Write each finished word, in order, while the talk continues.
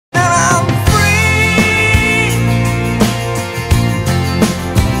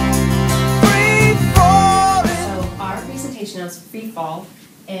free fall.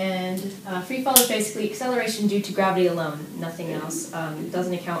 And free fall is basically acceleration due to gravity alone, nothing else. It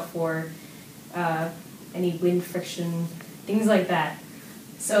doesn't account for any wind friction, things like that.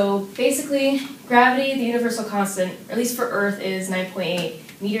 So basically, gravity, the universal constant, at least for Earth, is 9.8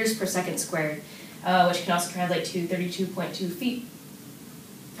 meters per second squared, which can also translate to 32.2 feet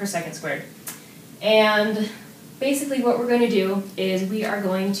per second squared. And basically what we're going to do is we are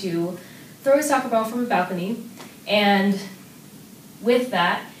going to throw a soccer ball from a balcony, and with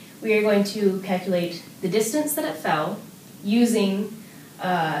that, we are going to calculate the distance that it fell using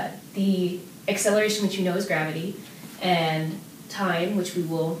the acceleration, which you know is gravity, and time, which we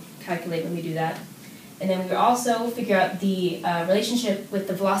will calculate when we do that. And then we will also figure out the relationship with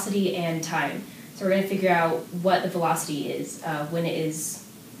the velocity and time. So we're going to figure out what the velocity is when it is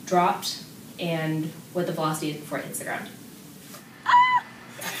dropped and what the velocity is before it hits the ground.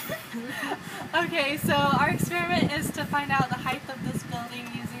 Okay, so our experiment is to find out the height of this building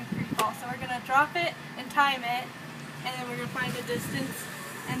using free fall. So we're going to drop it and time it, and then we're going to find the distance,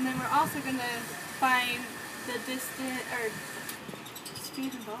 and then we're also going to find the distance, or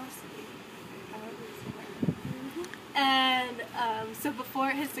speed and velocity. And so before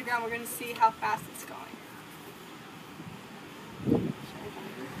it hits the ground, we're going to see how fast it's going.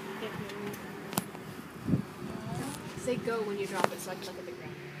 Say go when you drop it so I can look at the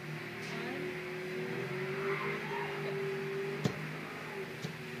ground.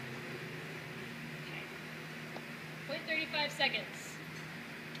 0.35 seconds.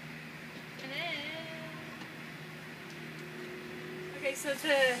 And then... Okay, so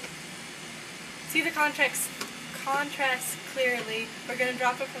to see the contrast clearly, we're going to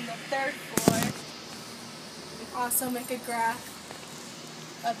drop it from the 3rd floor and also make a graph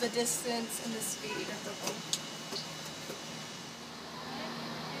of the distance and the speed of the boat.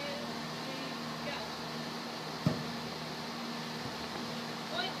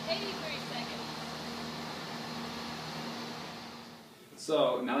 0.83 seconds.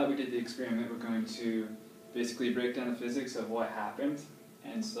 So now that we did the experiment, we're going to basically break down the physics of what happened.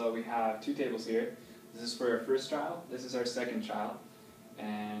 And so we have two tables here. This is for our first trial. This is our second trial.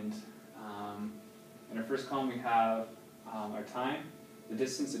 And in our first column we have our time, the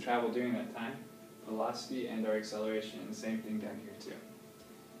distance to travel during that time, velocity, and our acceleration. And the same thing down here too.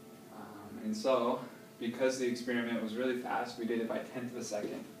 And so, because the experiment was really fast, we did it by 1/10 of a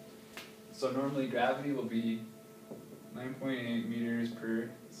second. So normally gravity will be 9.8 meters per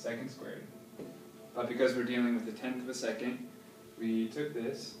second squared. But because we're dealing with a 1/10 of a second, we took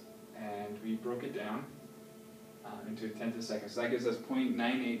this and we broke it down into a 1/10 of a second. So that gives us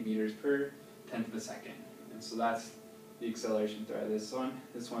 0.98 meters per 1/10 of a second. And so that's the acceleration throughout this one.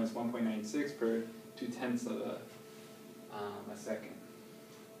 This one is 1.96 per 2/10 of a second.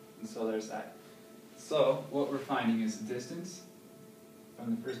 And so there's that. So what we're finding is the distance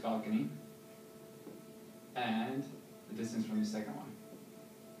from the first balcony and the distance from the second one.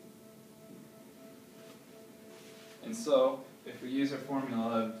 And so if we use our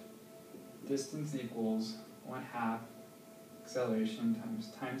formula of distance equals 1/2 acceleration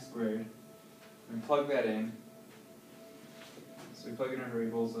times time squared, and plug that in. So we plug in our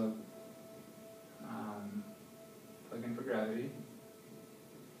variables of plug in for gravity,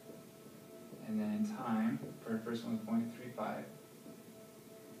 and then time for our first one is 0.35.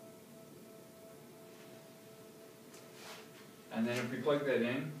 And then if we plug that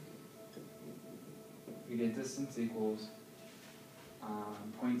in, we get distance equals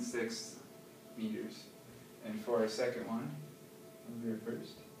 0.6 meters. And for our second one, over here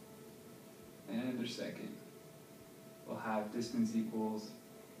first, and our second, we'll have distance equals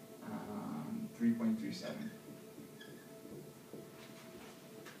 3.37.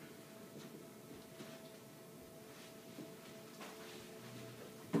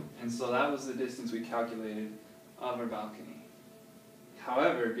 And so that was the distance we calculated of our balcony.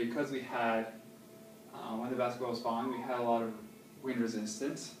 However, because we had, when the basketball was falling, we had a lot of wind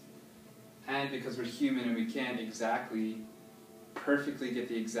resistance, and because we're human and we can't exactly perfectly get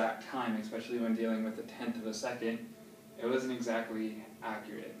the exact time, especially when dealing with a 1/10 of a second, it wasn't exactly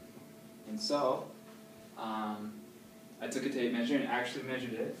accurate. And so, I took a tape measure and actually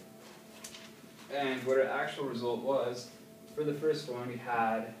measured it, and what our actual result was, for the first one we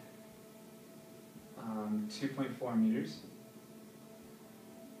had 2.4 meters.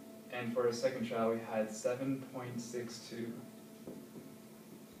 And for our second trial, we had 7.62.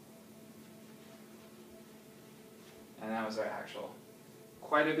 And that was our actual.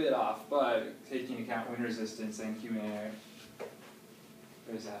 Quite a bit off, but taking into account wind resistance and human error,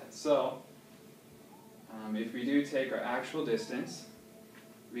 there's that. So, if we do take our actual distance,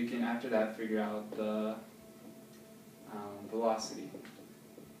 we can after that figure out the velocity.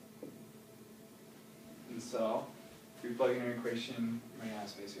 And so, if we plug in our equation, we're running out of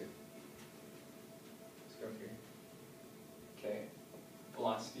space here. Let's go here. Okay,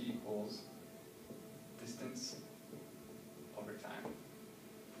 velocity equals distance over time.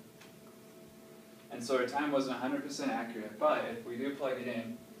 And so our time wasn't 100% accurate, but if we do plug it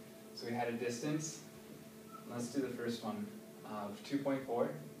in, so we had a distance, let's do the first one, of 2.4,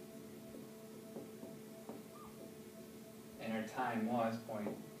 and our time was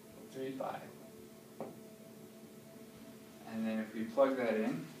 0.35. And then if we plug that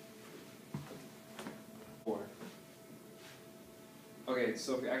in, 4. Okay,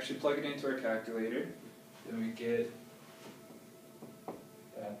 so if we actually plug it into our calculator, then we get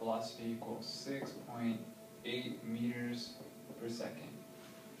that velocity equals 6.8 meters per second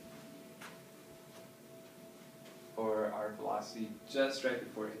for our velocity just right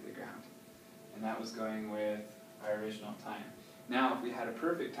before it hit the ground. And that was going with our original time. Now, if we had a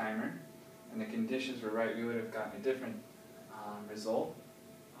perfect timer and the conditions were right, we would have gotten a different result,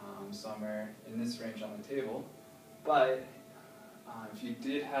 somewhere in this range on the table. But if you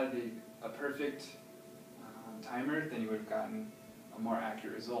did have a perfect timer, then you would have gotten a more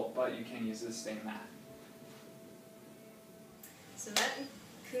accurate result, but you can use the same math. So that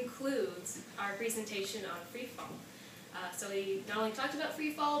concludes our presentation on free fall. So we not only talked about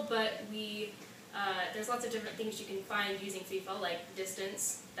free fall, but there's lots of different things you can find using free fall, like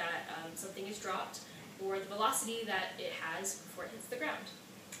distance that something is dropped, or the velocity that it has before it hits the ground.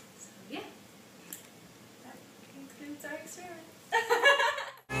 So yeah, that concludes our experiment.